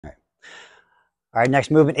All right,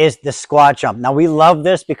 next movement is the squat jump. Now we love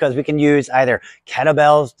this because we can use either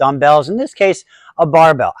kettlebells, dumbbells, in this case, a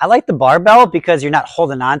barbell. I like the barbell because you're not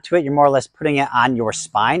holding on to it. You're more or less putting it on your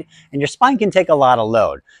spine, and your spine can take a lot of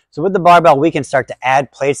load. So with the barbell, we can start to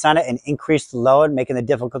add plates on it and increase the load, making the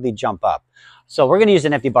difficulty jump up. So we're gonna use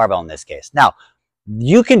an empty barbell in this case. Now,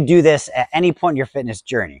 you can do this at any point in your fitness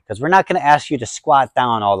journey because we're not going to ask you to squat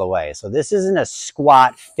down all the way. So this isn't a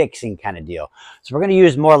squat fixing kind of deal. So we're going to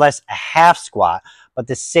use more or less a half squat, but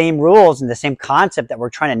the same rules and the same concept that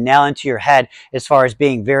we're trying to nail into your head as far as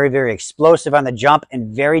being very, very explosive on the jump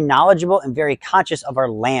and very knowledgeable and very conscious of our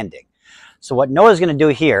landing. So what Noah's going to do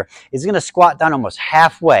here is going to squat down almost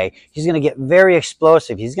halfway. He's going to get very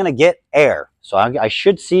explosive. He's going to get air. So I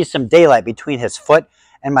should see some daylight between his foot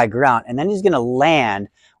and my ground, and then he's going to land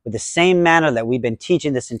with the same manner that we've been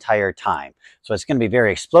teaching this entire time. So it's going to be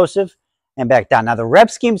very explosive and back down. Now the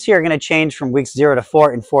rep schemes here are going to change from weeks 0 to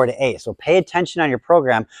 4 and 4 to 8. So pay attention on your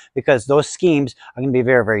program because those schemes are going to be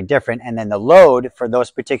very, very different. And then the load for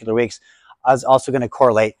those particular weeks is also going to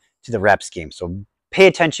correlate to the rep scheme. So pay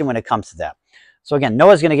attention when it comes to that. So again,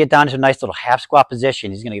 Noah's going to get down to a nice little half squat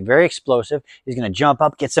position. He's going to get very explosive. He's going to jump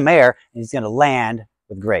up, get some air, and he's going to land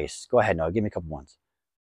with grace. Go ahead, Noah. Give me a couple ones.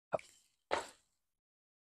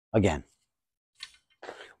 Again,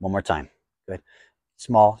 one more time. Good.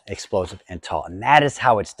 Small, explosive, and tall. And that is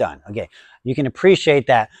how it's done. Okay, you can appreciate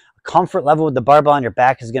that comfort level with the barbell on your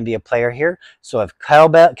back is going to be a player here. So if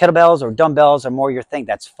kettlebells or dumbbells are more your thing,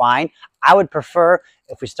 that's fine. I would prefer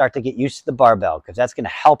if we start to get used to the barbell because that's going to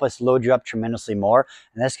help us load you up tremendously more.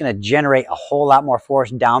 And that's going to generate a whole lot more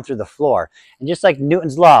force down through the floor. And just like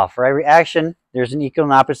Newton's law, for every action, there's an equal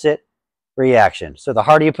and opposite reaction. So the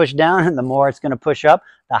harder you push down, the more it's going to push up,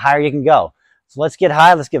 the higher you can go. So let's get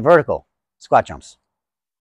high, let's get vertical. Squat jumps.